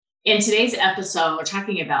In today's episode, we're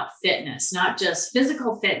talking about fitness, not just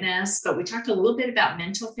physical fitness, but we talked a little bit about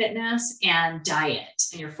mental fitness and diet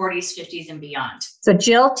in your 40s, 50s, and beyond. So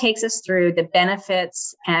Jill takes us through the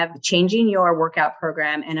benefits of changing your workout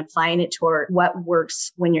program and applying it toward what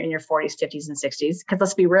works when you're in your 40s, 50s, and 60s. Because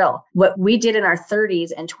let's be real, what we did in our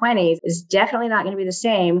 30s and 20s is definitely not going to be the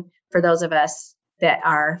same for those of us that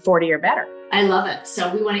are 40 or better. I love it.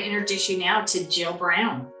 So we want to introduce you now to Jill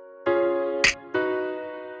Brown.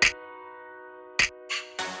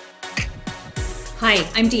 Hi,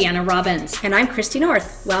 I'm Deanna Robbins. And I'm Christy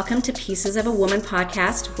North. Welcome to Pieces of a Woman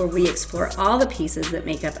podcast, where we explore all the pieces that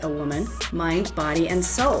make up a woman, mind, body, and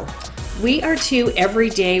soul. We are two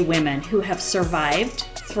everyday women who have survived,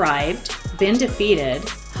 thrived, been defeated,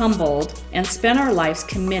 humbled, and spent our lives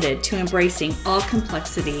committed to embracing all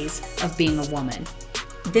complexities of being a woman.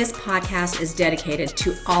 This podcast is dedicated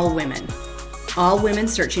to all women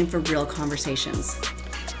searching for real conversations.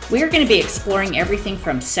 We are going to be exploring everything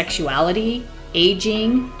from sexuality,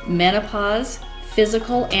 aging, menopause,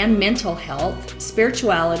 physical and mental health,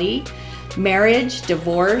 spirituality, marriage,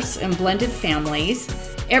 divorce, and blended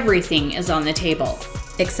families. Everything is on the table.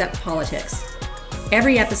 Except politics.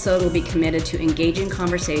 Every episode will be committed to engaging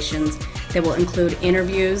conversations that will include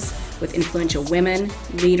interviews with influential women,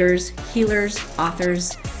 leaders, healers,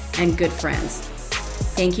 authors, and good friends.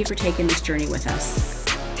 Thank you for taking this journey with us.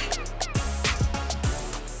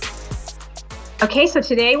 Okay, so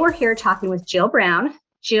today we're here talking with Jill Brown.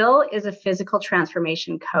 Jill is a physical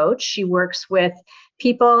transformation coach. She works with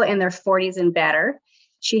people in their 40s and better.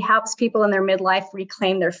 She helps people in their midlife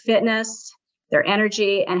reclaim their fitness, their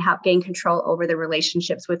energy, and help gain control over their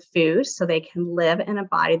relationships with food so they can live in a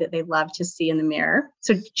body that they love to see in the mirror.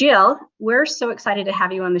 So Jill, we're so excited to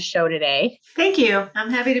have you on the show today. Thank you. I'm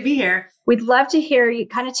happy to be here. We'd love to hear you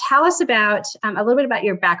kind of tell us about a little bit about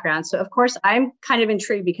your background. So of course, I'm kind of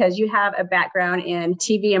intrigued because you have a background in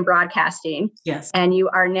TV and broadcasting. Yes. And you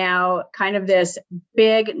are now kind of this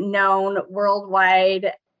big known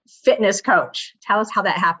worldwide fitness coach. Tell us how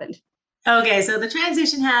that happened. Okay, so the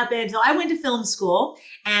transition happened. So I went to film school,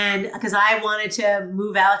 and because I wanted to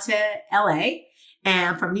move out to LA, and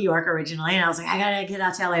I'm from New York originally, and I was like, I gotta get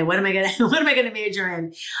out to LA. What am I gonna major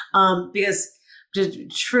in? Because the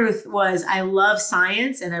truth was, I love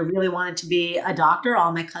science, and I really wanted to be a doctor.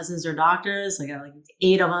 All my cousins are doctors, like I have like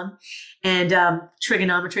 8 of them, and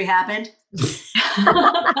trigonometry happened,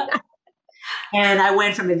 and I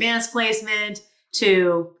went from advanced placement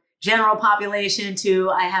to general population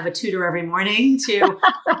to I have a tutor every morning to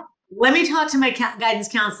let me talk to my guidance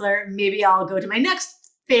counselor. Maybe I'll go to my next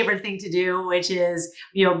favorite thing to do, which is,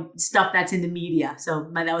 stuff that's in the media.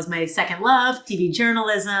 So that was my second love, TV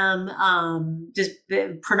journalism, just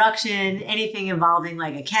production, anything involving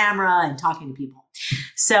like a camera and talking to people.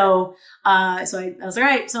 So I was like, all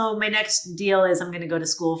right, so my next deal is I'm going to go to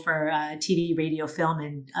school for TV, radio, film,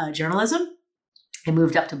 and journalism. I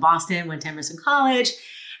moved up to Boston, went to Emerson College.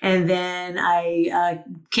 And then I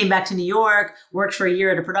came back to New York, worked for a year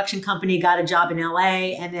at a production company, got a job in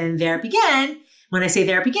LA. And then there it began. When I say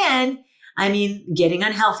there it began, I mean getting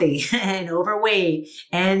unhealthy and overweight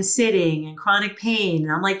and sitting and chronic pain.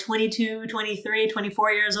 And I'm like 22, 23,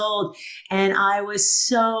 24 years old. And I was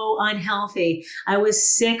so unhealthy. I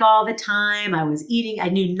was sick all the time. I was eating. I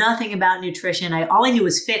knew nothing about nutrition. All I knew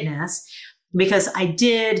was fitness, because I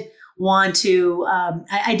did want to,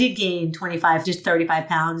 I did gain 25 to 35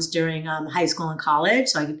 pounds during high school and college.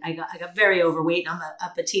 So I got very overweight. I'm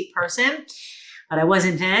a petite person, but I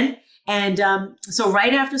wasn't then. And so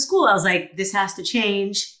right after school, I was like, this has to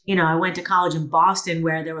change. I went to college in Boston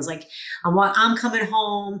where there was like, I'm coming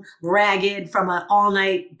home ragged from an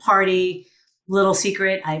all-night party. Little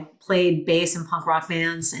secret, I played bass in punk rock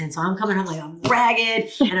bands. And so I'm coming home like I'm ragged,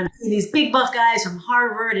 and I'm seeing these big buff guys from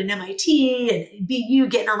Harvard and MIT and BU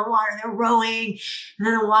getting on the water, they're rowing. And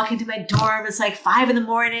then I'm walking to my dorm. It's like 5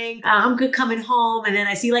 a.m. I'm good coming home. And then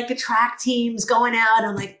I see like the track teams going out. And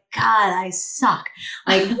I'm like, God, I suck.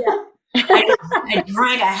 Like, I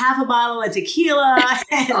drank a half a bottle of tequila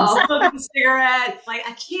and smoked a cigarette. Like,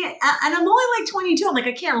 I can't, and I'm only like 22. I'm like,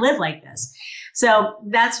 I can't live like this. So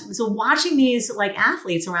watching these like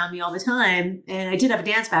athletes around me all the time, and I did have a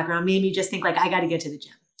dance background, made me just think like, I got to get to the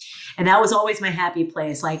gym. And that was always my happy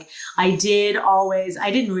place. Like I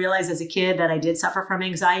didn't realize as a kid that I did suffer from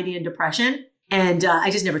anxiety and depression. And I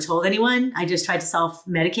just never told anyone. I just tried to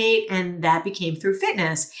self-medicate, and that became through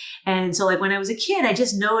fitness. And so like when I was a kid, I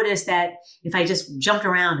just noticed that if I just jumped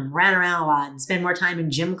around and ran around a lot and spent more time in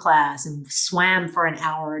gym class and swam for an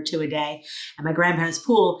hour or two a day at my grandparents'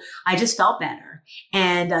 pool, I just felt better.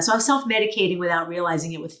 And so I was self-medicating without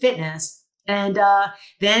realizing it with fitness. And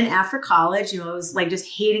then after college, I was like just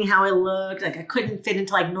hating how I looked. Like I couldn't fit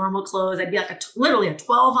into like normal clothes. I'd be like literally a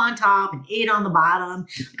 12 on top and 8 on the bottom.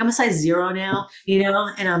 Like I'm a size 0 now,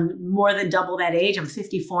 and I'm more than double that age. I'm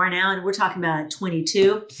 54 now, and we're talking about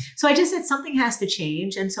 22. So I just said something has to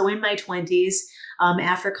change. And so in my 20s,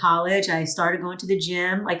 after college, I started going to the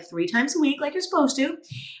gym like 3 times a week, like you're supposed to.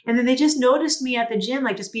 And then they just noticed me at the gym,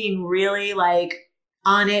 like just being really like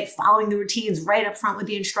on it, following the routines right up front with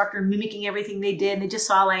the instructor, mimicking everything they did. And they just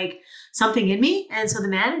saw like something in me. And so the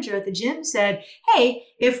manager at the gym said, hey,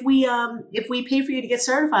 if we pay for you to get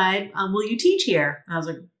certified, will you teach here? And I was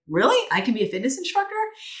like, really? I can be a fitness instructor?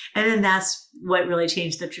 And then that's what really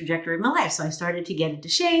changed the trajectory of my life. So I started to get into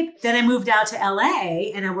shape. Then I moved out to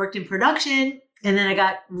LA and I worked in production. And then I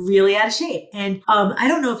got really out of shape. And I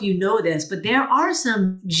don't know if you know this, but there are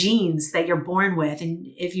some genes that you're born with. And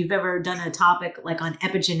if you've ever done a topic like on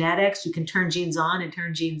epigenetics, you can turn genes on and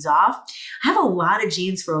turn genes off. I have a lot of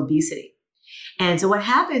genes for obesity. And so what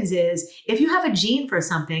happens is if you have a gene for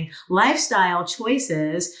something, lifestyle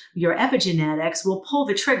choices, your epigenetics will pull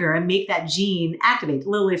the trigger and make that gene activate.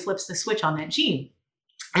 Literally flips the switch on that gene.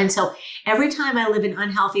 And so every time I live an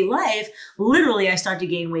unhealthy life, literally I start to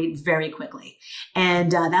gain weight very quickly. And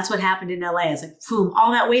that's what happened in LA. It's like, boom,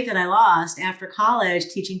 all that weight that I lost after college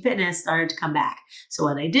teaching fitness started to come back. So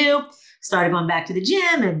what I do, started going back to the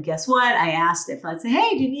gym, and guess what? I asked if I'd say,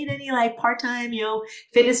 hey, do you need any like part-time,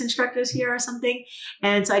 fitness instructors here or something?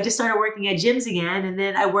 And so I just started working at gyms again. And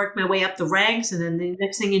then I worked my way up the ranks. And then the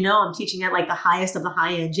next thing you know, I'm teaching at like the highest of the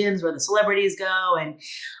high-end gyms where the celebrities go. And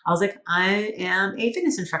I was like, I am a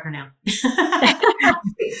fitness instructor now.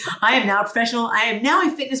 I am now a professional. I am now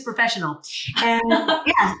a fitness professional. And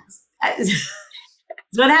yeah.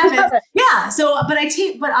 That's what happens. Yeah. So, but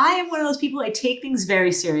I am one of those people, I take things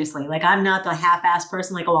very seriously. Like I'm not the half-assed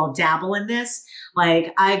person, like, oh, I'll dabble in this.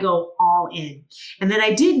 Like I go all in. And then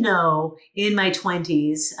I did know in my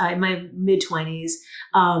 20s, in my mid 20s,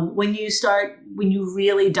 when you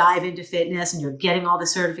really dive into fitness and you're getting all the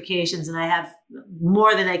certifications, and I have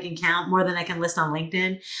more than I can count, more than I can list on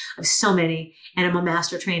LinkedIn. I have so many, and I'm a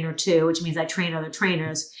master trainer too, which means I train other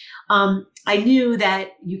trainers. I knew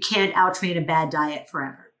that you can't out-train a bad diet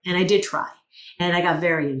forever. And I did try. And I got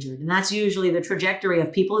very injured. And that's usually the trajectory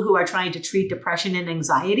of people who are trying to treat depression and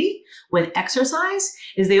anxiety with exercise,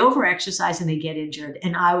 is they over-exercise and they get injured.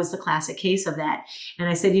 And I was the classic case of that. And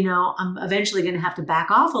I said, I'm eventually going to have to back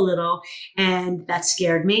off a little. And that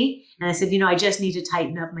scared me. And I said, I just need to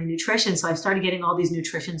tighten up my nutrition. So I started getting all these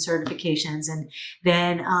nutrition certifications. And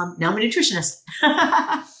then now I'm a nutritionist.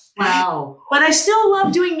 Wow. But I still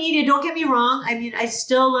love doing media. Don't get me wrong. I mean, I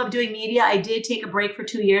still love doing media. I did take a break for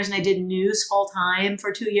 2 years and I did news full time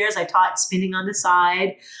for 2 years. I taught spinning on the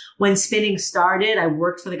side. When spinning started, I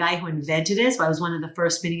worked for the guy who invented it. So I was one of the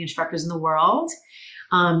first spinning instructors in the world.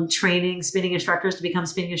 Training spinning instructors to become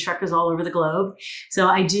spinning instructors all over the globe. So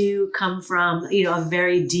I do come from, a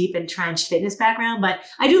very deep entrenched fitness background, but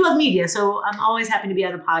I do love media. So I'm always happy to be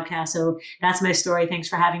on a podcast. So that's my story. Thanks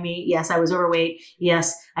for having me. Yes, I was overweight.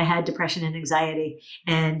 Yes, I had depression and anxiety,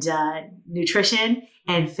 and nutrition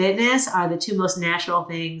and fitness are the two most natural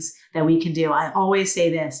things that we can do. I always say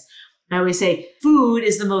this. I always say food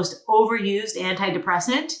is the most overused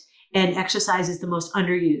antidepressant, and exercise is the most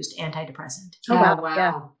underused antidepressant. Oh,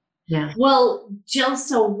 wow. Yeah. Well, Jill,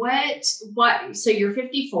 so so you're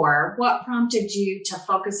 54. What prompted you to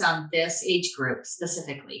focus on this age group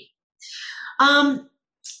specifically?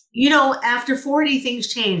 After 40, things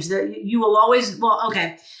change. You will always,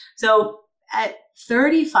 okay. So at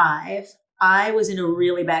 35, I was in a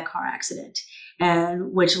really bad car accident,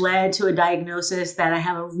 and which led to a diagnosis that I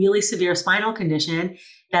have a really severe spinal condition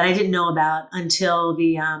that I didn't know about until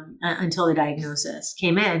the diagnosis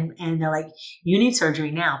came in, and they're like, you need surgery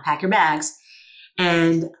now, pack your bags.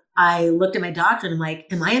 And I looked at my doctor and I'm like,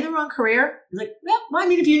 am I in the wrong career? He's like, well, I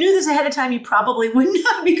mean, if you knew this ahead of time, you probably wouldn't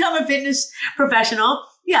have become a fitness professional.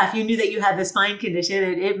 Yeah, if you knew that you had the spine condition,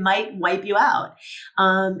 it might wipe you out.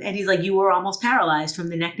 And he's like, you were almost paralyzed from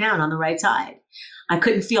the neck down on the right side. I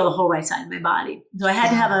couldn't feel the whole right side of my body. So I had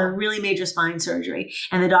to have a really major spine surgery.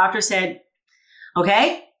 And the doctor said,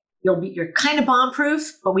 okay, you're kind of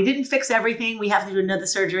bomb-proof, but we didn't fix everything. We have to do another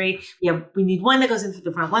surgery. We need one that goes in through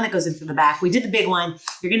the front, one that goes in through the back. We did the big one.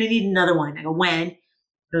 You're going to need another one. I go, when? He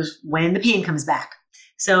goes, when the pain comes back.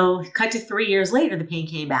 So cut to 3 years later, the pain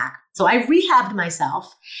came back. So I rehabbed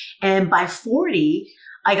myself. And by 40,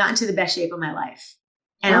 I got into the best shape of my life.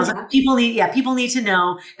 And I was like, people need to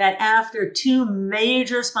know that after 2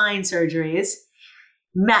 major spine surgeries,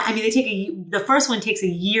 the first one takes a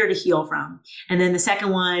year to heal from. And then the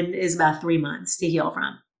second one is about 3 months to heal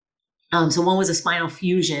from. So one was a spinal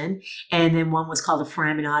fusion, and then one was called a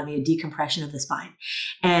foraminotomy, a decompression of the spine.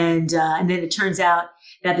 And then it turns out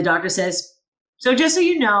that the doctor says, so just so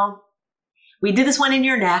you know, we did this one in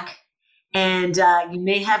your neck, and you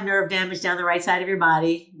may have nerve damage down the right side of your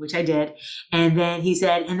body, which I did. And then he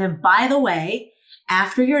said, and then by the way,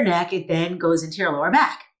 after your neck, it then goes into your lower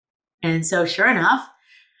back. And so sure enough,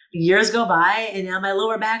 years go by, and now my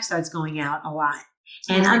lower back starts going out a lot.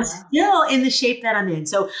 And I'm still in the shape that I'm in.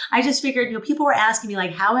 So I just figured, people were asking me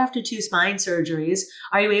like, how after 2 spine surgeries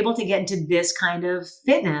are you able to get into this kind of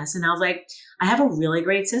fitness? And I was like, I have a really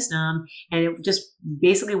great system, and it just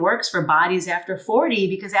basically works for bodies after 40,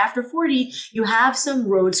 because after 40, you have some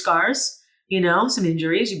road scars, some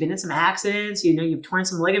injuries, you've been in some accidents, you've torn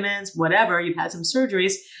some ligaments, whatever, you've had some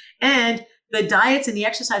surgeries, and the diets and the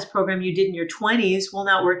exercise program you did in your 20s will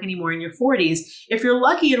not work anymore in your 40s. If you're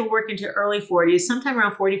lucky, it'll work into early 40s, sometime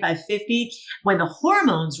around 45, 50, when the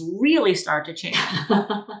hormones really start to change.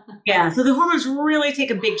 Yeah, so the hormones really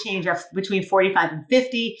take a big change between 45 and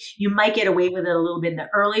 50. You might get away with it a little bit in the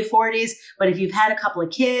early 40s, but if you've had a couple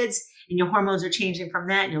of kids and your hormones are changing from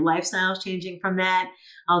that and your lifestyle is changing from that,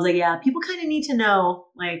 I was like, yeah, people kind of need to know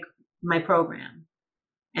like my program.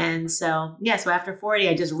 And so, so after 40,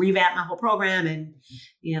 I just revamped my whole program and,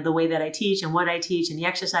 the way that I teach and what I teach and the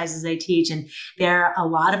exercises I teach. And a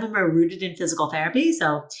lot of them are rooted in physical therapy.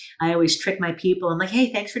 So I always trick my people. I'm like,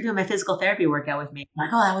 hey, thanks for doing my physical therapy workout with me. I'm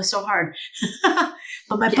like, oh, that was so hard.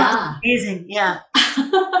 But my was amazing. Yeah.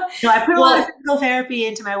 So I put a lot of physical therapy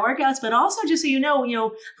into my workouts, but also just so you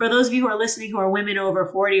know, for those of you who are listening, who are women over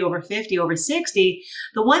 40, over 50, over 60,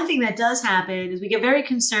 the one thing that does happen is we get very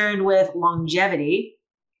concerned with longevity.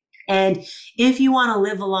 And if you want to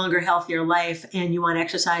live a longer, healthier life and you want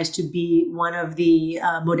exercise to be one of the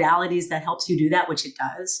modalities that helps you do that, which it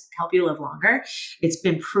does help you live longer, it's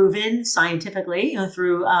been proven scientifically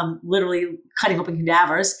through literally cutting open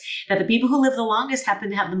cadavers that the people who live the longest happen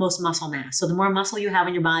to have the most muscle mass. So the more muscle you have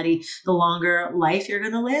in your body, the longer life you're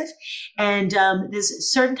going to live. And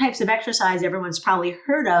there's certain types of exercise everyone's probably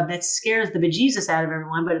heard of that scares the bejesus out of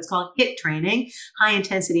everyone, but it's called HIIT training, high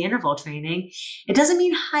intensity interval training. It doesn't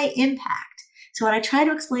mean high impact. So what I try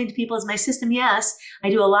to explain to people is my system, yes, I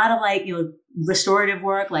do a lot of restorative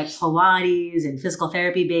work like Pilates and physical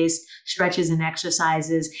therapy based stretches and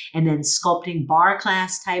exercises, and then sculpting bar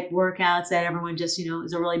class type workouts that everyone just,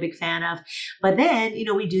 is a really big fan of. But then,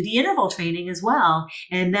 we do the interval training as well.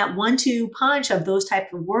 And that 1-2 punch of those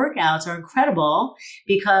types of workouts are incredible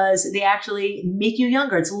because they actually make you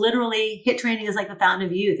younger. It's literally, HIIT training is like the fountain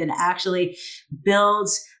of youth. It actually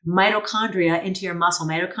builds mitochondria into your muscle.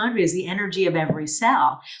 Mitochondria is the energy of every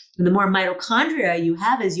cell. And the more mitochondria you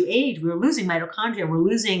have as you age, we're losing mitochondria. We're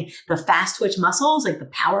losing the fast twitch muscles, like the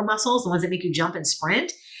power muscles, the ones that make you jump and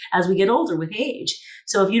sprint as we get older with age.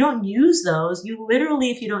 So if you don't use those,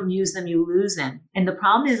 if you don't use them, you lose them. And the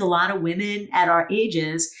problem is a lot of women at our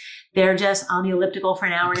ages, they're just on the elliptical for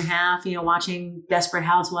an hour and a half, watching Desperate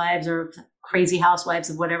Housewives or Crazy Housewives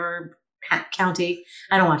of whatever county.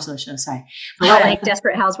 I don't watch those shows, sorry. But I like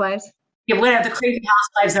Desperate Housewives. Yeah, whatever, the Crazy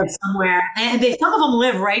Housewives are somewhere. And some of them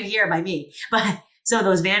live right here by me. But some of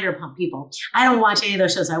those Vanderpump people, I don't watch any of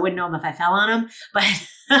those shows. I wouldn't know them if I fell on them.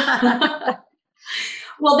 But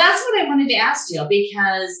well, that's what I wanted to ask you,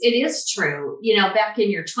 because it is true. Back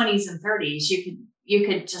in your 20s and 30s, you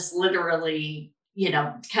could just literally,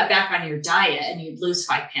 cut back on your diet and you'd lose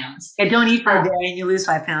 5 pounds. Yeah, don't eat for a day and you lose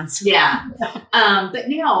 5 pounds. Yeah. But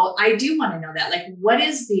now I do want to know that, like, what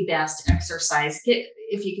is the best exercise?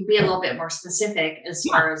 If you can be a little bit more specific, as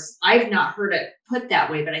far as, I've not heard it put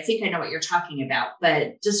that way, but I think I know what you're talking about.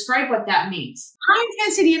 But describe what that means. High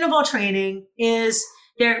intensity interval training is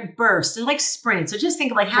their bursts. They're like sprints. So just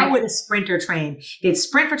think of like, how would a sprinter train? They'd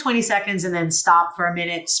sprint for 20 seconds and then stop for a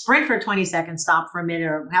minute, sprint for 20 seconds, stop for a minute,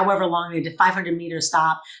 or however long they did, 500 meters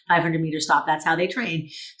stop, 500 meters stop. That's how they train.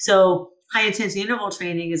 So high intensity interval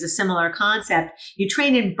training is a similar concept. You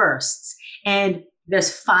train in bursts, and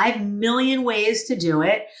there's 5 million ways to do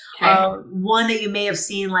it. Okay. One that you may have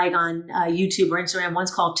seen like on YouTube or Instagram,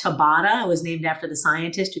 one's called Tabata. It was named after the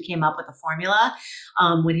scientist who came up with the formula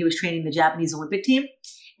when he was training the Japanese Olympic team.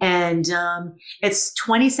 And it's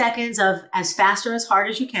 20 seconds of as fast or as hard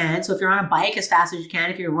as you can. So if you're on a bike, as fast as you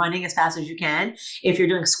can. If you're running, as fast as you can. If you're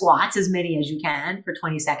doing squats, as many as you can for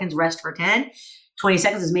 20 seconds, rest for 10. 20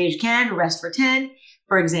 seconds, as many as you can, rest for 10.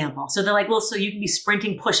 For example. So they're like, well, so you can be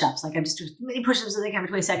sprinting push-ups. Like I just do as many push-ups as I can for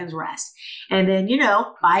 20 seconds rest. And then,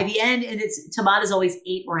 by the end, and Tabata is always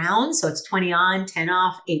 8 rounds. So it's 20 on, 10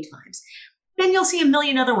 off, 8 times. Then you'll see a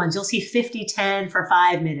million other ones. You'll see 50-10 for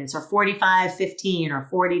 5 minutes, or 45-15,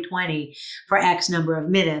 or 40-20 for X number of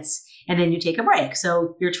minutes. And then you take a break.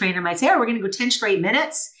 So your trainer might say, oh, we're going to go 10 straight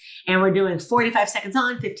minutes, and we're doing 45 seconds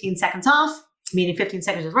on, 15 seconds off, meaning 15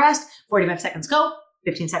 seconds of rest, 45 seconds go,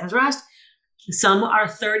 15 seconds rest. Some are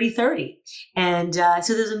 30-30. And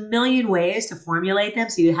so there's a million ways to formulate them.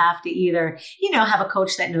 So you have to either, have a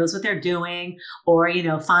coach that knows what they're doing, or,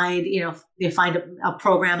 find a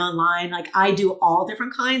program online. Like I do all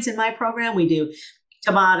different kinds in my program. We do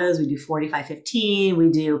Tabatas, we do 45-15, we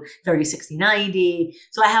do 30-60-90.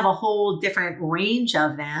 So I have a whole different range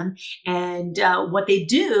of them. And what they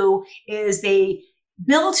do is they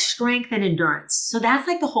build strength and endurance. So that's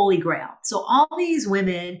like the holy grail. So all these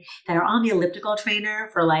women that are on the elliptical trainer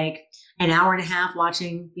for like an hour and a half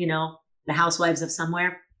watching, the Housewives of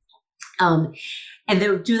Somewhere, and they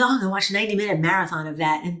watch a 90-minute marathon of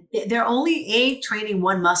that. And they're only training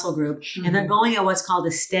one muscle group, and they're going at what's called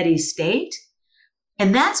a steady state.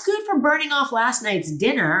 And that's good for burning off last night's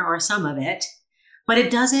dinner or some of it, but it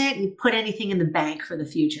doesn't put anything in the bank for the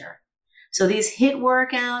future. So these HIIT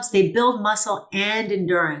workouts, they build muscle and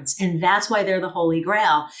endurance. And that's why they're the holy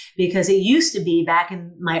grail, because it used to be back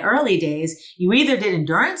in my early days, you either did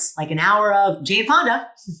endurance, like an hour of Jane Fonda.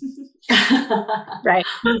 Right.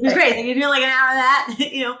 It's great. And you do like an hour of that,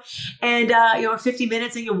 and 50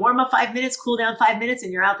 minutes, and you warm up 5 minutes, cool down 5 minutes,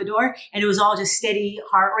 and you're out the door. And it was all just steady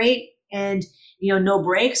heart rate and, no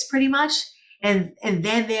breaks pretty much. And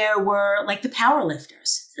then there were like the power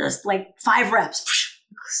lifters, just like 5 reps,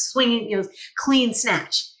 swinging, clean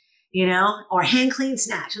snatch, or hang clean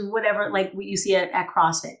snatch, and whatever, like what you see at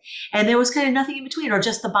CrossFit. And there was kind of nothing in between, or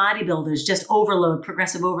just the bodybuilders, just overload,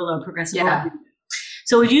 progressive overload, progressive overload.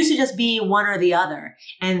 So it used to just be one or the other.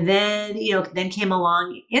 And then, then came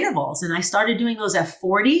along intervals, and I started doing those at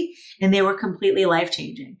 40, and they were completely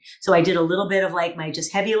life-changing. So I did a little bit of like my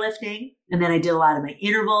just heavy lifting, and then I did a lot of my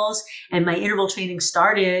intervals, and my interval training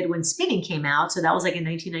started when spinning came out. So that was like in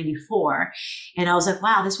 1994. And I was like,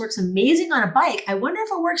 wow, this works amazing on a bike. I wonder if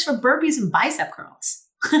it works for burpees and bicep curls.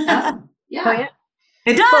 Yeah. Oh, yeah.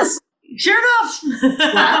 It does. Sure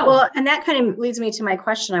enough. Wow. Well, and that kind of leads me to my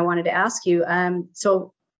question I wanted to ask you.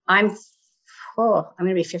 So I'm going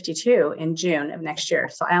to be 52 in June of next year.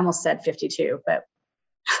 So I almost said 52, but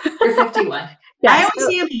you're 51. Yeah, I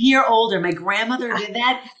always say I'm a year older. My grandmother did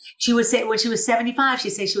that. She would say when she was 75, she'd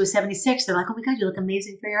say she was 76. They're like, oh my God, you look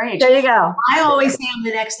amazing for your age. There you go. I always say I'm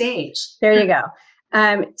the next age. There you go.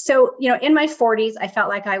 So, in my 40s, I felt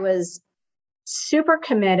like I was super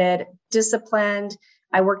committed, disciplined.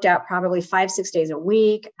 I worked out probably 5-6 days a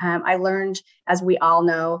week. I learned, as we all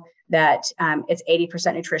know, that it's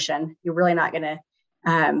 80% nutrition. You're really not going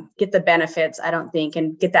to get the benefits, I don't think,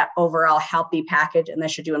 and get that overall healthy package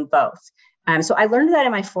unless you're doing both. So I learned that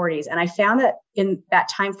in my 40s, and I found that in that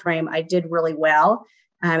time frame, I did really well.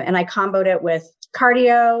 And I comboed it with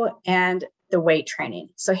cardio and the weight training.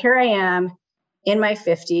 So here I am in my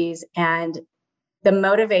 50s, and the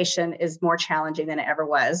motivation is more challenging than it ever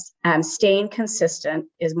was. Staying consistent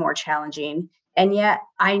is more challenging. And yet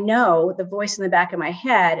I know the voice in the back of my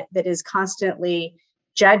head that is constantly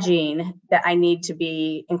judging that I need to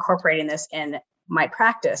be incorporating this in my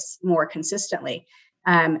practice more consistently.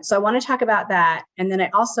 So I want to talk about that. And then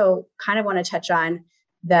I also kind of want to touch on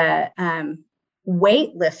the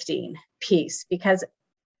weightlifting piece, because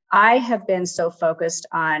I have been so focused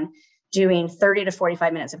on doing 30 to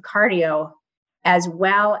 45 minutes of cardio as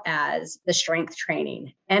well as the strength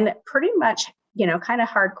training, and pretty much, kind of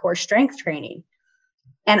hardcore strength training.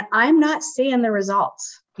 And I'm not seeing the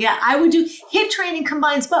results. Yeah, I would do HIIT training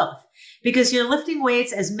combines both, because you're lifting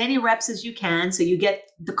weights as many reps as you can. So you get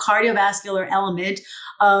the cardiovascular element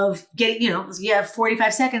of getting, you have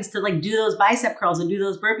 45 seconds to like do those bicep curls and do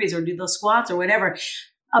those burpees or do those squats or whatever.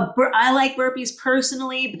 I like burpees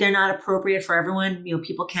personally, but they're not appropriate for everyone.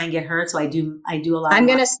 People can get hurt. So I do a lot.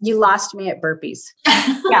 You lost me at burpees.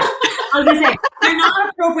 Yeah. I was going to say, they're not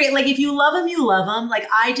appropriate. Like if you love them, you love them. Like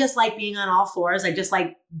I just like being on all fours.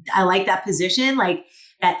 I like that position, like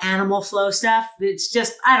that animal flow stuff. It's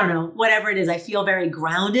just, I don't know, whatever it is. I feel very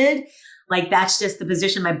grounded. Like that's just the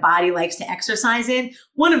position my body likes to exercise in.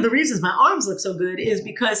 One of the reasons my arms look so good is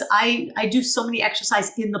because I do so many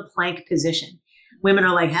exercise in the plank position. Women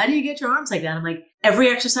are like, how do you get your arms like that? I'm like, every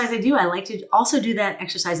exercise I do, I like to also do that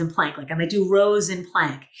exercise in plank. Like I might do rows in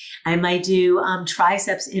plank. I might do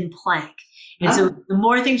triceps in plank. And so the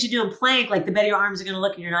more things you do in plank, like the better your arms are going to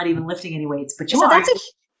look, and you're not even lifting any weights. But that's a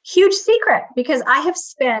huge secret, because I have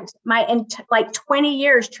spent my 20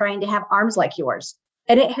 years trying to have arms like yours,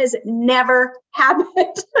 and it has never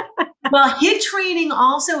happened. Well, HIIT training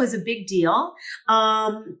also is a big deal.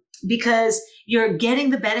 because you're getting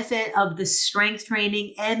the benefit of the strength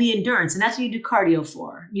training and the endurance. And that's what you do cardio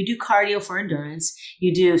for. You do cardio for endurance.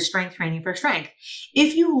 You do strength training for strength.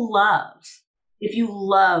 If you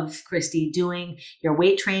love, Christy, doing your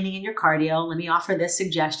weight training and your cardio, let me offer this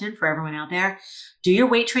suggestion for everyone out there. Do your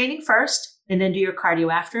weight training first and then do your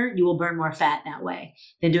cardio after. You will burn more fat that way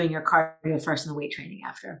than doing your cardio first and the weight training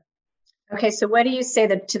after. Okay, so what do you say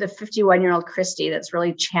to the 51-year-old Christy that's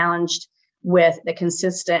really challenged with the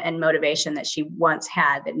consistent and motivation that she once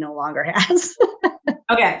had that no longer has?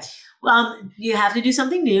 Okay. You have to do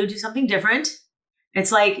something new, do something different.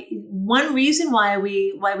 It's like one reason why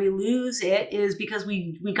we lose it is because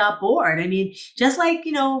we got bored. I mean, just like,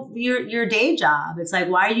 your day job, it's like,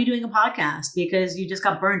 why are you doing a podcast? Because you just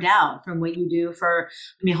got burned out from what you do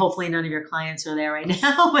hopefully none of your clients are there right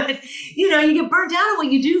now, but you get burnt out on what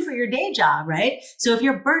you do for your day job, right? So if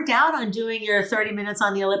you're burnt out on doing your 30 minutes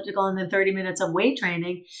on the elliptical and then 30 minutes of weight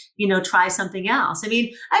training, try something else. I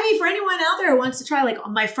mean, for anyone out there who wants to try, like,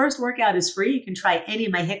 my first workout is free. You can try any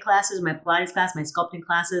of my HIIT classes, my Pilates class, my sculpting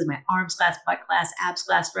classes, my arms class, butt class, abs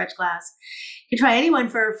class, stretch class. You can try anyone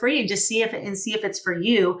for free and just see if it's for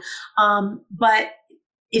you. But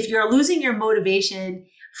if you're losing your motivation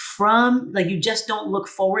from, like, you just don't look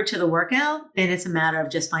forward to the workout, then it's a matter of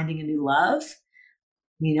just finding a new love.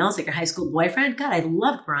 It's like your high school boyfriend. God, I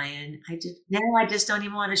loved Brian. I just don't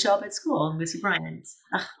even want to show up at school and miss Brian.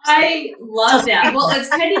 I love that. Well, it's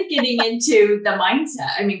kind of getting into the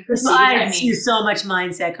mindset. I mean, Christy, I do so much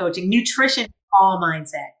mindset coaching, nutrition, all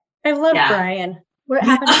mindset. I love Brian. What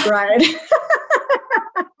happened to Brian?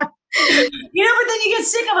 But then you get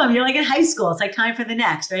sick of them. You're like in high school. It's like time for the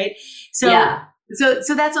next, right? So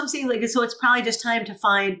that's what I'm saying. Like, so it's probably just time to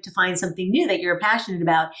find something new that you're passionate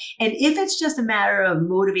about. And if it's just a matter of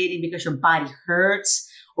motivating because your body hurts,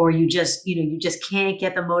 or you just can't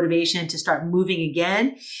get the motivation to start moving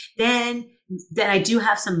again, then I do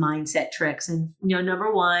have some mindset tricks. And,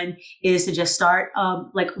 number one is to just start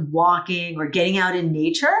like walking or getting out in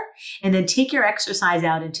nature, and then take your exercise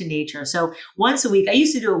out into nature. So once a week, I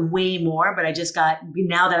used to do it way more, but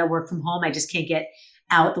now that I work from home, I just can't get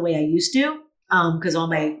out the way I used to. Because all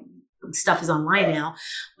my stuff is online now.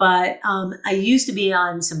 But I used to be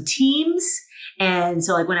on some teams. And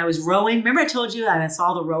so, like, when I was rowing, remember I told you I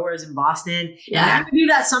saw the rowers in Boston? Yeah. I'm going to do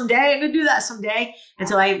that someday. And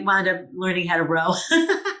so I wound up learning how to row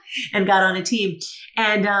and got on a team.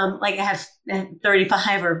 And I have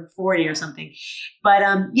 35 or 40 or something. But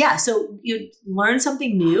so you learn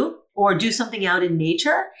something new or do something out in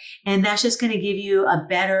nature. And that's just going to give you a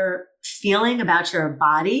better feeling about your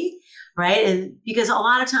body. Right. And because a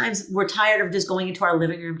lot of times we're tired of just going into our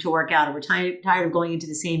living room to work out, or we're tired of going into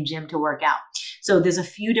the same gym to work out. So there's a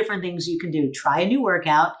few different things you can do. Try a new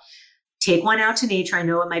workout, take one out to nature. I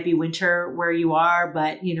know it might be winter where you are,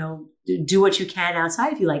 but, do what you can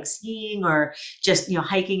outside if you like skiing or just,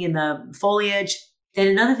 hiking in the foliage. Then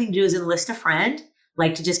another thing to do is enlist a friend.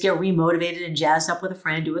 Like to just get remotivated and jazzed up with a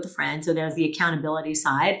friend, do it with a friend. So there's the accountability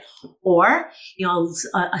side. Or,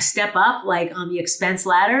 a step up, like on the expense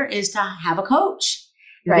ladder, is to have a coach.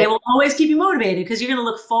 Right. They will always keep you motivated because you're going to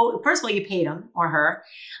look forward. First of all, you paid him or her.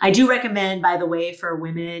 I do recommend, by the way, for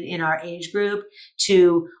women in our age group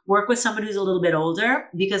to work with someone who's a little bit older,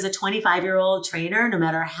 because a 25-year-old trainer, no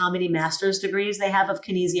matter how many master's degrees they have of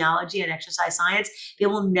kinesiology and exercise science, they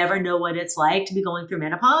will never know what it's like to be going through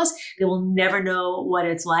menopause. They will never know what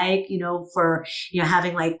it's like, for,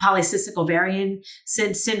 having like polycystic ovarian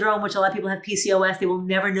syndrome, which a lot of people have PCOS. They will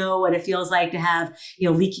never know what it feels like to have,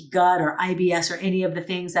 leaky gut or IBS or any of the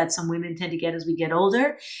things that some women tend to get as we get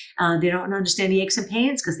older. They don't understand the aches and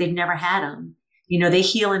pains because they've never had them. They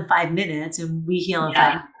heal in 5 minutes and we heal in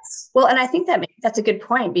 5 minutes. Well, and I think that's a good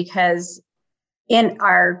point, because and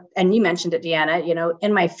you mentioned it, Deanna,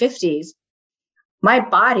 in my 50s, my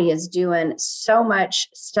body is doing so much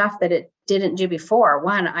stuff that it didn't do before.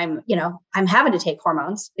 One, I'm having to take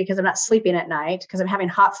hormones because I'm not sleeping at night because I'm having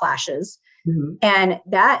hot flashes. Mm-hmm. And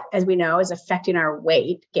that, as we know, is affecting our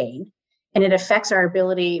weight gain. And it affects our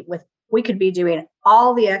ability we could be doing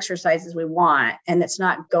all the exercises we want, and it's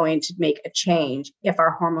not going to make a change if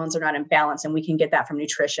our hormones are not in balance. And we can get that from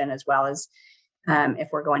nutrition as well as if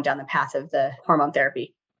we're going down the path of the hormone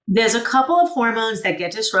therapy. There's a couple of hormones that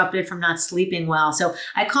get disrupted from not sleeping well. So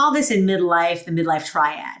I call this in midlife, the midlife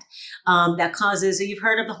triad. That causes, so you've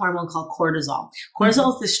heard of the hormone called cortisol.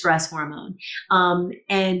 Cortisol is the stress hormone.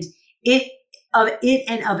 And it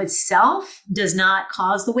and of itself does not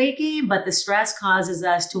cause the weight gain, but the stress causes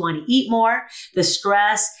us to want to eat more. The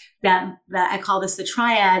stress that I call this the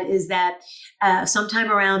triad is that sometime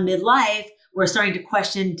around midlife, we're starting to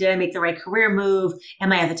question, did I make the right career move?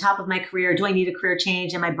 Am I at the top of my career? Do I need a career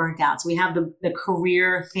change? Am I burnt out? So we have the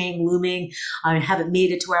career thing looming. I haven't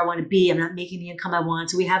made it to where I want to be. I'm not making the income I want.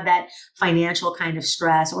 So we have that financial kind of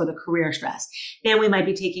stress or the career stress. Then we might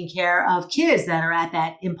be taking care of kids that are at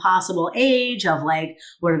that impossible age of like,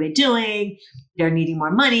 what are they doing? They're needing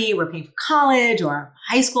more money. We're paying for college or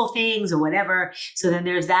high school things or whatever. So then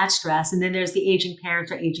there's that stress. And then there's the aging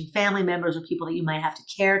parents or aging family members or people that you might have to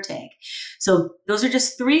caretake. So those are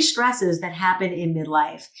just 3 stresses that happen in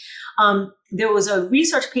midlife. There was a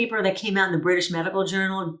research paper that came out in the British Medical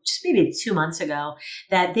Journal just maybe 2 months ago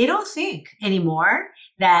that they don't think anymore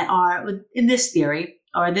that in this theory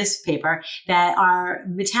or this paper, that our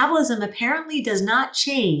metabolism apparently does not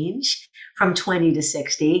change from 20 to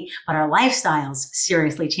 60, but our lifestyles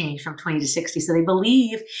seriously change from 20 to 60. So they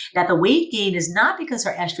believe that the weight gain is not because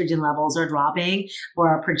our estrogen levels are dropping or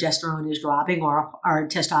our progesterone is dropping or our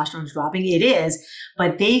testosterone is dropping. It is,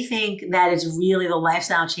 but they think that it's really the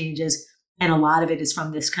lifestyle changes. And a lot of it is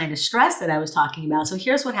from this kind of stress that I was talking about. So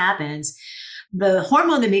here's what happens. The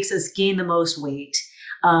hormone that makes us gain the most weight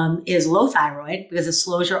is low thyroid, because it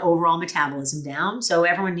slows your overall metabolism down. So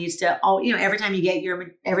everyone needs to, every time you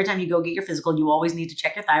go get your physical, you always need to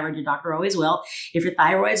check your thyroid. Your doctor always will. If your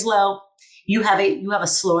thyroid's low, you have a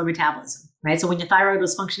slower metabolism, right? So when your thyroid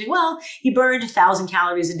was functioning well, you burned 1,000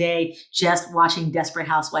 calories a day just watching Desperate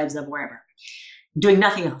Housewives of wherever, doing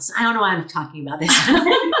nothing else. I don't know why I'm talking about this.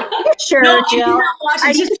 Sure, no, Jill.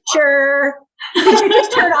 Are you sure? Did you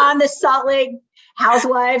just turn on the Salt Lake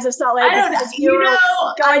Housewives of Salt Lake? I don't know. You were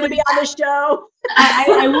going to be on the show.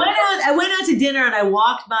 I went out to dinner and I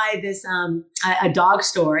walked by this a dog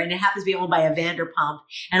store, and it happens to be owned by a Vanderpump,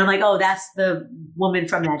 and I'm like, oh, that's the woman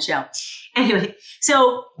from that show. Anyway,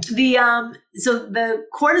 so the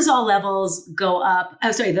cortisol levels go up.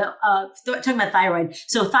 Oh, sorry, talking about thyroid.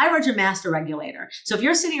 So thyroid's your master regulator. So if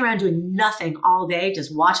you're sitting around doing nothing all day,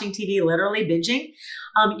 just watching TV, literally binging,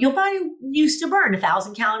 your body used to burn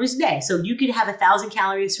 1,000 calories a day. So you could have 1,000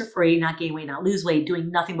 calories for free, not gain weight, not lose weight, doing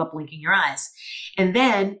nothing but blinking your eyes. And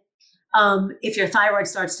then if your thyroid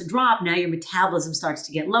starts to drop, now your metabolism starts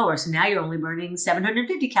to get lower. So now you're only burning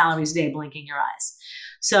 750 calories a day, blinking your eyes.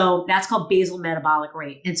 So that's called basal metabolic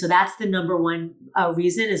rate. And so that's the number one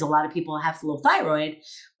reason is a lot of people have low thyroid,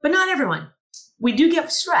 but not everyone. We do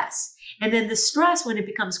get stress. And then the stress, when it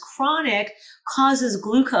becomes chronic, causes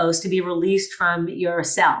glucose to be released from your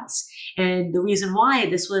cells. And the reason why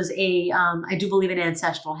this was I do believe in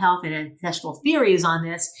ancestral health and ancestral theories on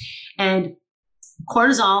this. And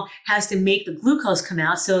cortisol has to make the glucose come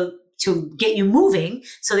out to get you moving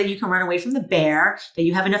so that you can run away from the bear, that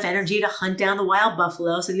you have enough energy to hunt down the wild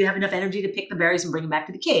buffalo, so that you have enough energy to pick the berries and bring them back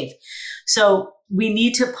to the cave. So we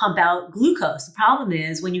need to pump out glucose. The problem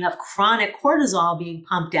is when you have chronic cortisol being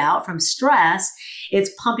pumped out from stress,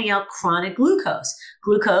 it's pumping out chronic glucose.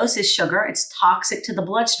 Glucose is sugar. It's toxic to the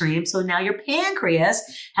bloodstream. So now your pancreas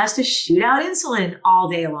has to shoot out insulin all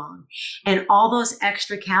day long. And all those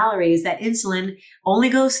extra calories, that insulin only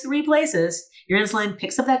goes 3 places. Your insulin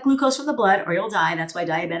picks up that glucose from the blood or you'll die. That's why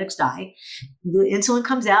diabetics die. The insulin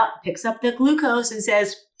comes out, picks up the glucose and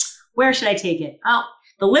says, where should I take it? Oh,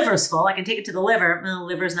 the liver's full. I can take it to the liver. Well, the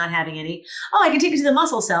liver's not having any. Oh, I can take it to the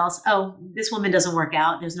muscle cells. Oh, this woman doesn't work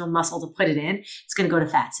out. There's no muscle to put it in. It's going to go to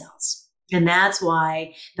fat cells. And that's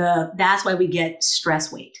why we get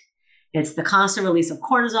stress weight. It's the constant release of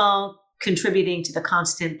cortisol, contributing to the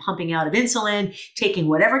constant pumping out of insulin, taking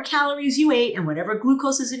whatever calories you ate and whatever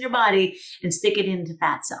glucose is in your body and stick it into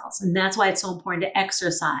fat cells. And that's why it's so important to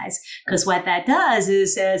exercise, because what that does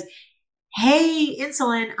is says, hey,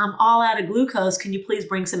 insulin, I'm all out of glucose. Can you please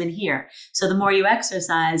bring some in here? So the more you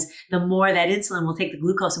exercise, the more that insulin will take the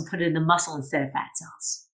glucose and put it in the muscle instead of fat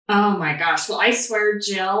cells. Oh my gosh. Well, I swear,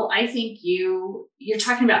 Jill, I think you're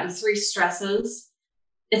talking about the 3 stresses.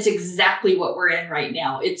 It's exactly what we're in right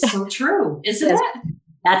now. It's so true, isn't it?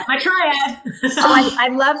 That's my triad. So I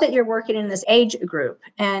love that you're working in this age group.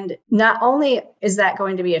 And not only is that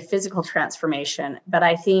going to be a physical transformation, but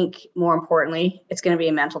I think more importantly, it's going to be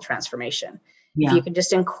a mental transformation. Yeah. If you can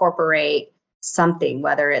just incorporate something,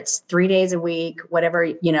 whether it's 3 days a week, whatever,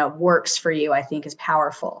 works for you, I think is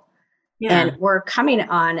powerful. Yeah. And we're coming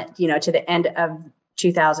on, to the end of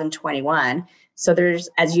 2021. So there's,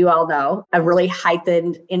 as you all know, a really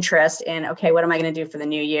heightened interest in, okay, what am I going to do for the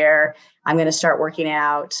new year? I'm going to start working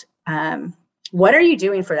out. What are you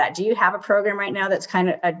doing for that? Do you have a program right now that's kind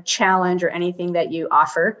of a challenge or anything that you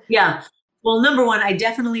offer? Yeah. Well, number one, I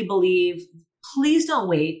definitely believe please don't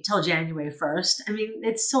wait till January 1st. I mean,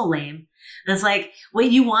 it's so lame. And it's like,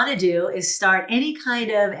 what you want to do is start any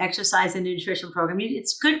kind of exercise and nutrition program.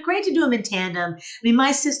 It's great to do them in tandem. I mean,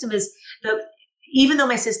 my system is even though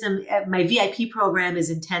my VIP program is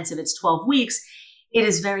intensive, it's 12 weeks. It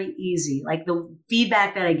is very easy. Like the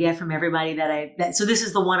feedback that I get from everybody so this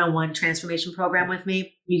is the one-on-one transformation program with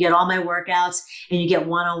me. You get all my workouts and you get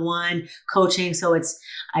one-on-one coaching. So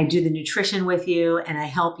I do the nutrition with you and I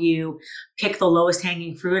help you pick the lowest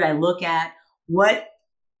hanging fruit. I look at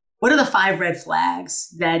what are the 5 red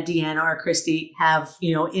flags that Deanna or Christy have,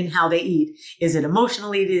 in how they eat? Is it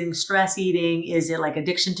emotional eating, stress eating? Is it like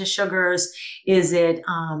addiction to sugars? Is it,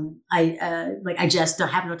 I just don't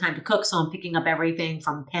have no time to cook, so I'm picking up everything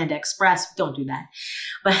from Panda Express. Don't do that.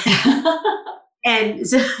 But, and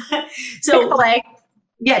so Chick-fil-A.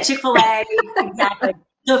 Yeah, Chick-fil-A. Exactly.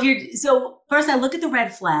 So first I look at the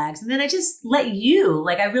red flags and then I just let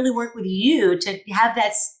I really work with you to have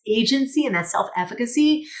that agency and that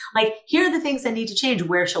self-efficacy. Like, here are the things that need to change.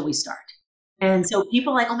 Where shall we start? And so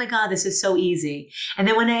people are like, oh my God, this is so easy. And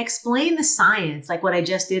then when I explain the science, like what I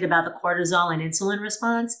just did about the cortisol and insulin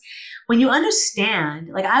response, when you understand,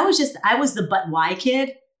 like I was the but why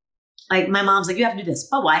kid. Like my mom's like, you have to do this,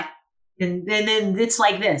 but why? And then it's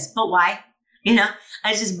like this, but why?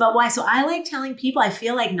 But why? So I like telling people, I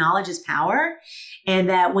feel like knowledge is power, and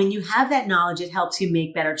that when you have that knowledge, it helps you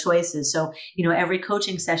make better choices. So, every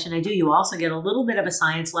coaching session I do, you also get a little bit of a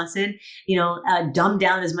science lesson, dumbed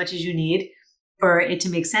down as much as you need for it to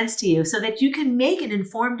make sense to you so that you can make an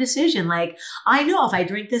informed decision. Like, I know if I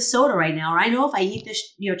drink this soda right now, or I know if I eat this,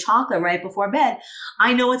 chocolate right before bed,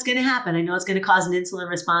 I know what's going to happen. I know it's going to cause an insulin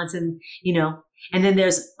response and then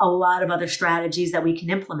there's a lot of other strategies that we can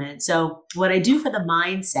implement. So what I do for the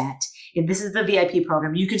mindset, if this is the VIP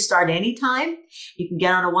program, you can start anytime. You can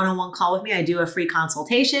get on a one-on-one call with me. I do a free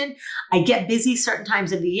consultation. I get busy certain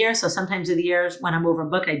times of the year. So sometimes of the years when I'm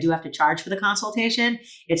overbooked, I do have to charge for the consultation.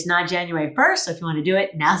 It's not January 1st. So if you want to do it,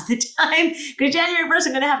 now's the time. Because January 1st,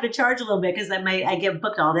 I'm going to have to charge a little bit because I get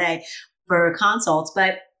booked all day for consults.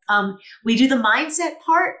 But we do the mindset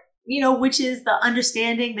part, which is the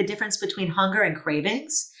understanding the difference between hunger and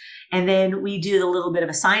cravings. And then we do the little bit of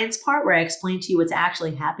a science part where I explain to you what's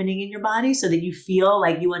actually happening in your body so that you feel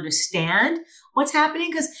like you understand what's happening.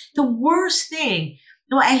 Because the worst thing,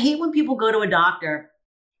 I hate when people go to a doctor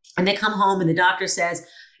and they come home and the doctor says,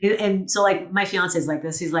 and so like my fiance is like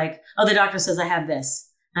this. He's like, oh, the doctor says I have this.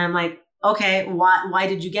 And I'm like, okay, why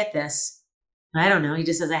did you get this? I don't know. He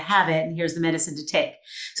just says, I have it and here's the medicine to take.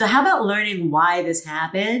 So how about learning why this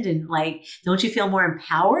happened? And like, don't you feel more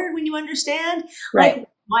empowered when you understand? Right. Like,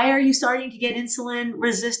 why are you starting to get insulin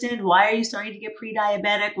resistant? Why are you starting to get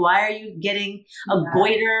pre-diabetic? Why are you getting a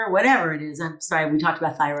goiter? Whatever it is. I'm sorry. We talked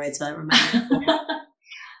about thyroid, so that reminds me.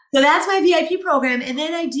 So that's my VIP program. And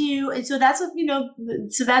then I do, and so that's what,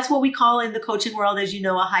 so that's what we call in the coaching world, as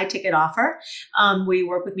a high ticket offer. Where you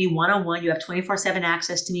work with me one-on-one. You have 24/7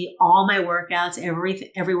 access to me, all my workouts,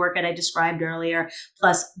 every workout I described earlier,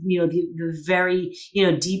 plus, the very,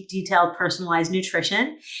 deep, detailed, personalized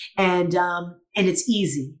nutrition. And it's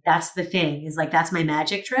easy. That's the thing, is like, that's my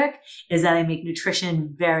magic trick, is that I make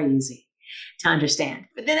nutrition very easy to understand.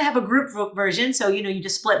 But then I have a group version. So, you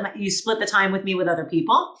just split the time with me with other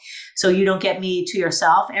people. So you don't get me to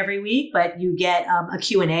yourself every week, but you get a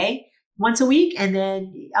Q&A once a week. And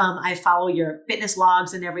then I follow your fitness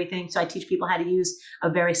logs and everything. So I teach people how to use a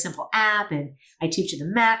very simple app, and I teach you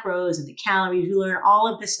the macros and the calories. You learn all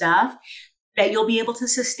of the stuff that you'll be able to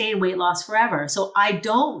sustain weight loss forever. So I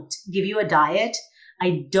don't give you a diet.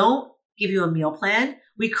 I don't give you a meal plan.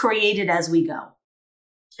 We create it as we go.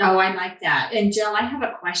 Oh, I like that. And Jill, I have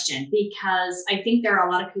a question, because I think there are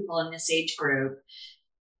a lot of people in this age group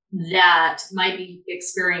that might be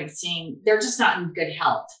experiencing, they're just not in good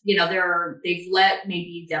health. They've let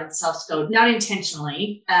maybe themselves go, not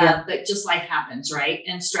intentionally, but just life happens, right?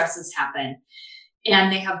 And stresses happen,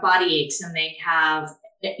 and they have body aches, and they have,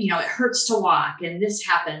 it hurts to walk, and this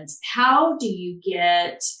happens. How can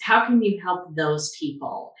you help those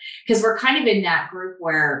people? Because we're kind of in that group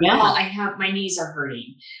where, my knees are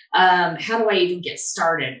hurting. How do I even get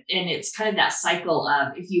started? And it's kind of that cycle of,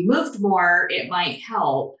 if you moved more, it might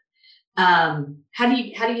help. How do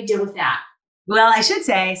you deal with that? Well, I should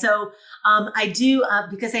say, so I do,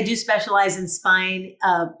 because I do specialize in spine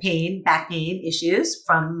pain, back pain issues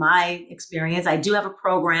from my experience. I do have a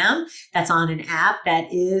program that's on an app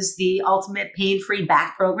that is the ultimate pain-free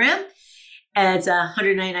back program. And it's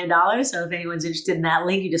 $199. So if anyone's interested in that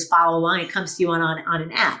link, you just follow along. It comes to you on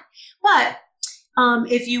an app. But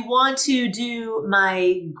If you want to do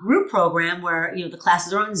my group program where, the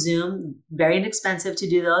classes are on Zoom, very inexpensive to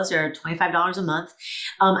do those. They're $25 a month.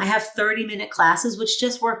 I have 30-minute classes, which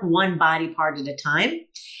just work one body part at a time.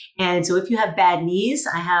 And so if you have bad knees,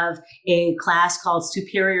 I have a class called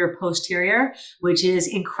Superior Posterior, which is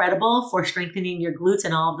incredible for strengthening your glutes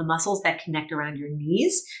and all of the muscles that connect around your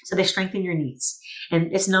knees. So they strengthen your knees.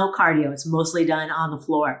 And it's no cardio. It's mostly done on the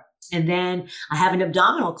floor. And then I have an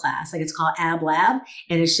abdominal class, like it's called Ab Lab,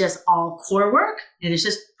 and it's just all core work. And it's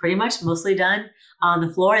just pretty much mostly done on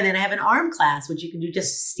the floor. And then I have an arm class, which you can do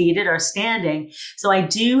just seated or standing. So I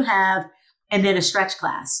do have, and then a stretch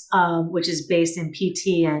class, which is based in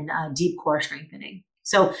PT and deep core strengthening.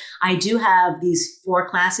 So I do have these 4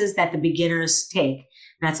 classes that the beginners take.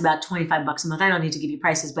 That's about $25 a month. I don't need to give you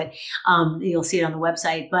prices, but you'll see it on the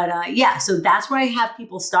website. But so that's where I have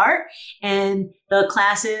people start. And the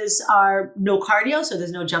classes are no cardio, so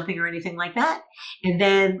there's no jumping or anything like that. And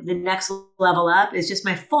then the next level up is just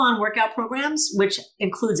my full-on workout programs, which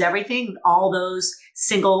includes everything, all those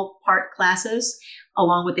single part classes,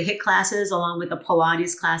 along with the HIIT classes, along with the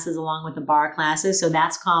Pilates classes, along with the bar classes. So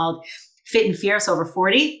that's called Fit and Fierce Over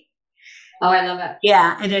 40. Oh, I love it.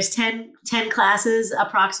 Yeah. And there's 10 classes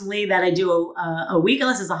approximately that I do a week,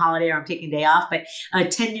 unless it's a holiday or I'm taking a day off, but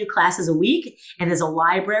 10 new classes a week. And there's a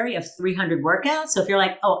library of 300 workouts. So if you're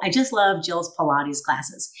like, oh, I just love Jill's Pilates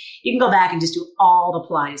classes, you can go back and just do all the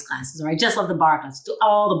Pilates classes, or I just love the bar classes, do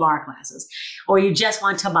all the bar classes, or you just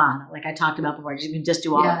want Tabata, like I talked about before, you can just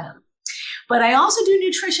do all of them. But I also do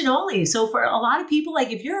nutrition only. So for a lot of people,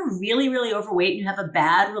 like if you're really, really overweight and you have a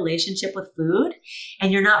bad relationship with food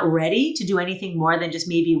and you're not ready to do anything more than just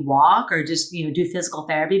maybe walk or just, do physical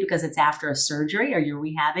therapy because it's after a surgery or you're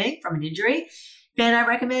rehabbing from an injury, then I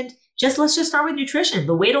recommend let's just start with nutrition.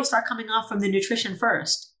 The weight will start coming off from the nutrition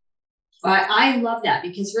first. I love that,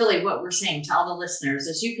 because really what we're saying to all the listeners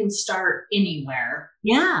is you can start anywhere.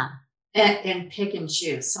 Yeah. And pick and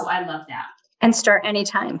choose. So I love that. And start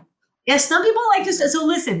anytime. Yeah, some people like to. So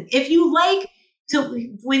listen,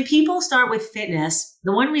 when people start with fitness,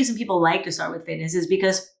 the one reason people like to start with fitness is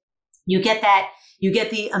because you get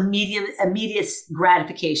the immediate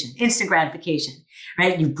gratification, instant gratification,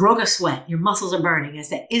 right? You broke a sweat, your muscles are burning. It's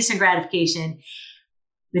that instant gratification.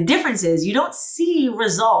 The difference is you don't see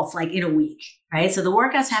results like in a week, right? So the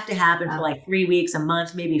workouts have to happen for like 3 weeks, a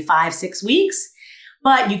month, maybe 5-6 weeks.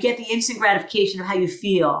 But you get the instant gratification of how you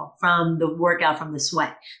feel from the workout, from the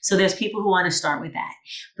sweat. So there's people who want to start with that.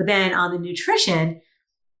 But then on the nutrition,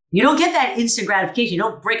 you don't get that instant gratification. You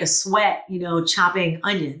don't break a sweat, chopping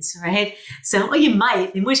onions, right? So, well, you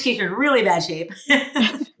might, in which case you're in really bad shape.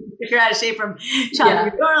 If you're out of shape from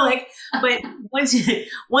chopping your garlic. But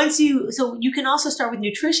so you can also start with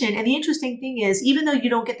nutrition. And the interesting thing is, even though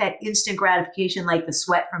you don't get that instant gratification like the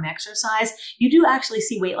sweat from exercise, you do actually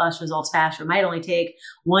see weight loss results faster. It might only take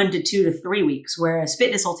 1 to 2 to 3 weeks, whereas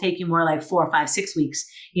fitness will take you more like 4, 5, 6 weeks,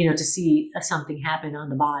 to see something happen on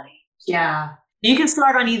the body. Yeah. You can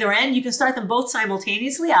start on either end. You can start them both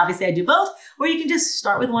simultaneously. Obviously, I do both, or you can just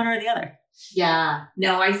start with one or the other. Yeah,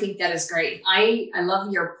 no, I think that is great. I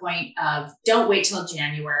love your point of don't wait till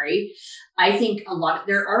January. I think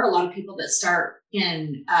there are a lot of people that start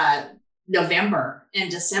in November and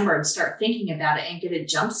December and start thinking about it and get a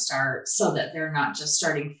jump start so that they're not just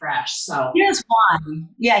starting fresh. So here's why.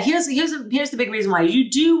 Yeah, here's the big reason why. You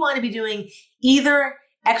do want to be doing either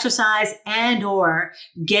exercise and or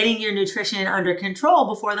getting your nutrition under control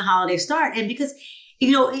before the holidays start. And because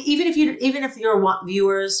even if your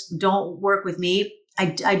viewers don't work with me,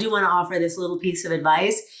 I do want to offer this little piece of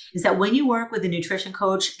advice, is that when you work with a nutrition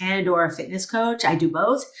coach and or a fitness coach, I do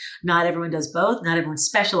both. Not everyone does both. Not everyone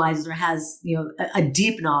specializes or has, a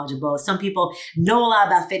deep knowledge of both. Some people know a lot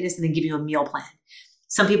about fitness and then give you a meal plan.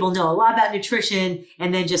 Some people know a lot about nutrition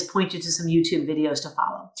and then just point you to some YouTube videos to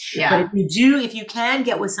follow. Yeah. But if you can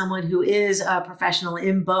get with someone who is a professional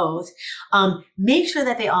in both, make sure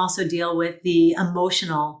that they also deal with the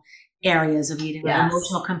emotional areas of eating, the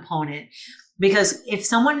emotional component. Because if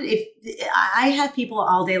I have people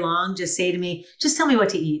all day long just say to me, just tell me what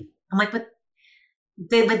to eat. I'm like, but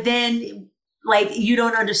then like, you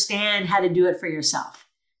don't understand how to do it for yourself.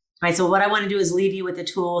 Right. So what I want to do is leave you with the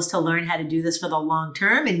tools to learn how to do this for the long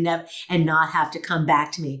term and not have to come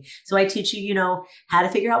back to me. So I teach you, how to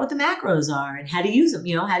figure out what the macros are and how to use them,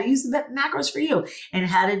 how to use the macros for you and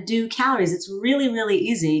how to do calories. It's really, really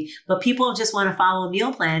easy, but people just want to follow a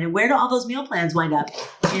meal plan. And where do all those meal plans wind up?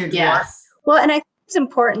 Yes. Well, and I think it's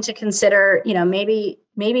important to consider, maybe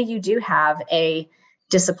you do have a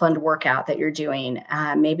disciplined workout that you're doing.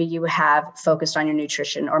 Maybe you have focused on your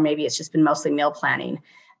nutrition, or maybe it's just been mostly meal planning.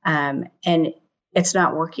 And it's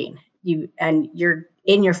not working. you're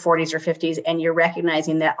in your 40s or 50s and you're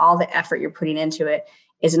recognizing that all the effort you're putting into it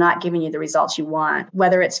is not giving you the results you want,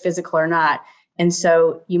 whether it's physical or not. And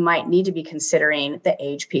so you might need to be considering the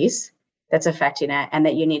age piece that's affecting it and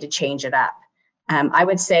that you need to change it up. I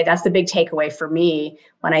would say that's the big takeaway for me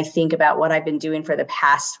when I think about what I've been doing for the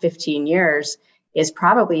past 15 years is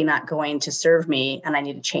probably not going to serve me, and I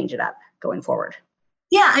need to change it up going forward.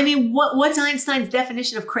 Yeah, I mean, what's Einstein's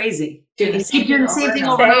definition of crazy? Keep doing the same thing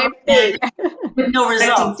over and over again with no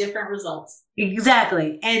results. Different results.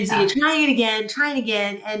 Exactly. And so you're trying it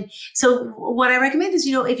again. And so what I recommend is,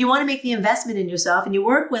 if you want to make the investment in yourself and you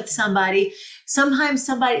work with somebody, sometimes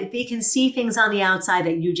they can see things on the outside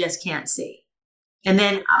that you just can't see. And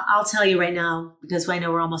then I'll tell you right now, because I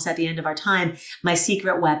know we're almost at the end of our time, my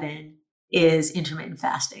secret weapon is intermittent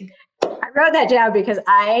fasting. I wrote that down because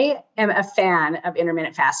I am a fan of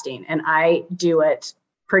intermittent fasting and I do it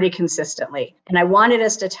pretty consistently. And I wanted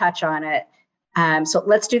us to touch on it. So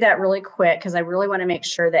let's do that really quick because I really want to make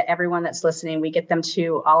sure that everyone that's listening, we get them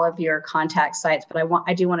to all of your contact sites. But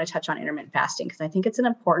I do want to touch on intermittent fasting because I think it's an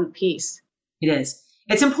important piece. It is.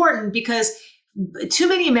 It's important because too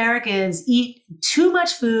many Americans eat too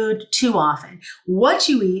much food too often. What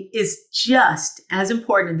you eat is just as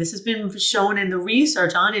important. This has been shown in the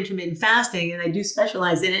research on intermittent fasting, and I do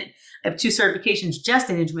specialize in it. I have 2 certifications just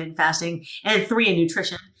in intermittent fasting and 3 in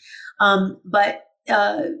nutrition. But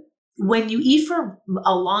when you eat for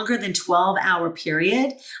a longer than 12-hour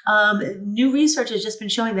period, new research has just been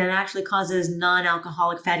showing that it actually causes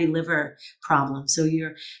non-alcoholic fatty liver problems. So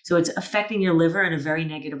it's affecting your liver in a very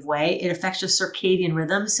negative way. It affects your circadian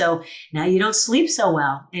rhythm. So now you don't sleep so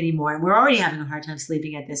well anymore. And we're already having a hard time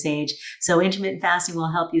sleeping at this age. So intermittent fasting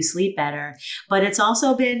will help you sleep better. But it's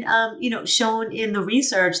also been, shown in the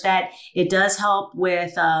research that it does help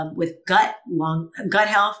with gut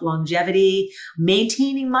health, longevity,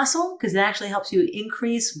 maintaining muscle, because it actually helps you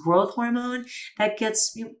increase growth hormone that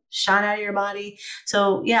gets shot out of your body.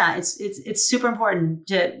 So yeah, it's super important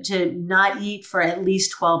to not eat for at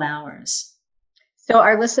least 12 hours. So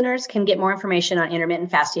our listeners can get more information on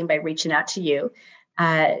intermittent fasting by reaching out to you.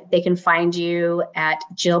 They can find you at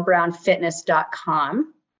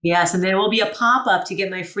jillbrownfitness.com. Yes, and there will be a pop-up to get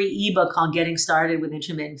my free ebook called Getting Started with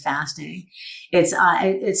Intermittent Fasting. It's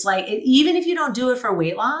like, even if you don't do it for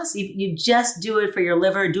weight loss, you just do it for your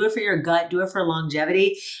liver, do it for your gut, do it for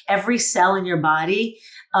longevity. Every cell in your body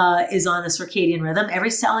is on a circadian rhythm. Every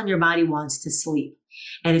cell in your body wants to sleep.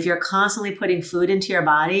 And if you're constantly putting food into your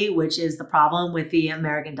body, which is the problem with the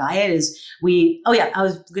American diet, I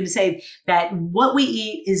was going to say that what we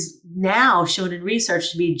eat is now shown in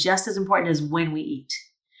research to be just as important as when we eat.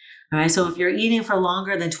 All right. So if you're eating for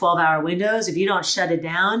longer than 12-hour windows, if you don't shut it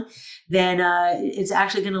down, then it's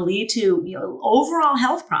actually going to lead to overall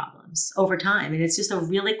health problems over time. And it's just a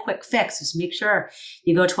really quick fix. Just make sure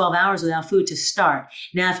you go 12 hours without food to start.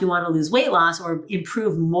 Now, if you want to lose weight loss or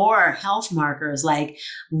improve more health markers like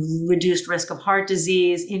reduced risk of heart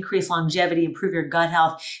disease, increased longevity, improve your gut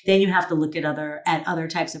health, then you have to look at other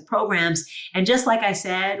types of programs. And just like I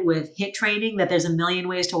said with HIIT training, that there's a million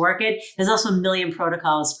ways to work it, there's also a million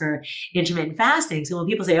protocols for intermittent fasting. So when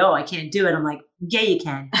people say, "Oh, I can't do it," I'm like, "Yeah, you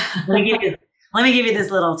can." Let me give you this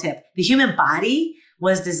little tip. The human body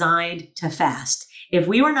was designed to fast. If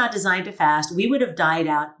we were not designed to fast, we would have died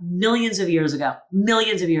out millions of years ago.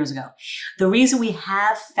 The reason we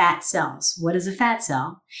have fat cells, what is a fat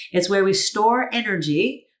cell? It's where we store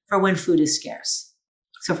energy for when food is scarce.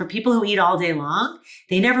 So for people who eat all day long,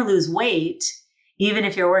 they never lose weight, even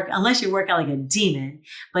if unless you work out like a demon,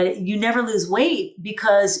 but you never lose weight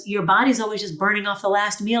because your body's always just burning off the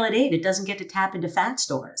last meal it ate. It doesn't get to tap into fat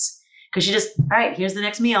stores. Because you all right, here's the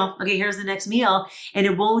next meal. Okay, here's the next meal. And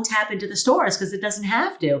it won't tap into the stores because it doesn't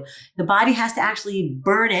have to. The body has to actually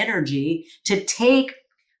burn energy to take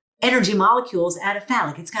energy molecules out of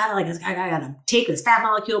fat. I gotta take this fat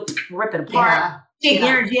molecule, rip it apart, take the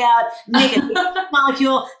energy out, make a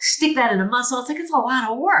molecule, stick that in a muscle. It's a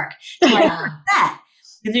lot of work to burn that.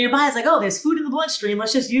 And then your body's like, "Oh, there's food in the bloodstream.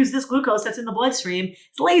 Let's just use this glucose that's in the bloodstream."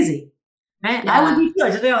 It's lazy, right? Yeah. I would be too.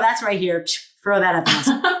 Just that's right here. Throw that up.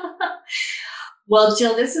 Well,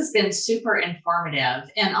 Jill, this has been super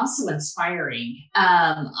informative and also inspiring.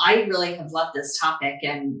 I really have loved this topic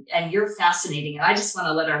and you're fascinating. And I just want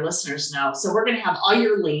to let our listeners know. So we're going to have all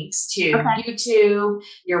your links to YouTube,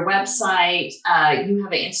 your website. You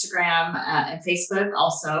have an Instagram and Facebook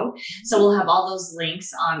also. So we'll have all those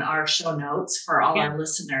links on our show notes for all our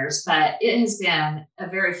listeners. But it has been a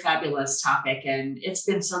very fabulous topic and it's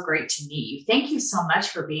been so great to meet you. Thank you so much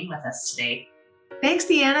for being with us today. Thanks,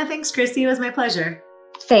 Deanna. Thanks, Christy. It was my pleasure.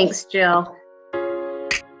 Thanks, Jill.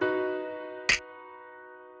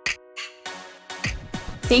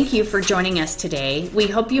 Thank you for joining us today. We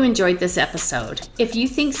hope you enjoyed this episode. If you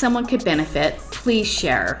think someone could benefit, please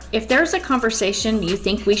share. If there's a conversation you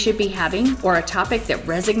think we should be having or a topic that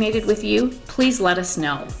resonated with you, please let us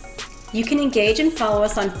know. You can engage and follow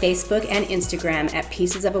us on Facebook and Instagram at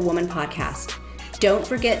Pieces of a Woman Podcast. Don't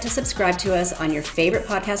forget to subscribe to us on your favorite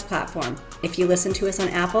podcast platform. If you listen to us on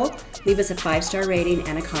Apple, leave us a 5-star rating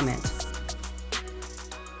and a comment.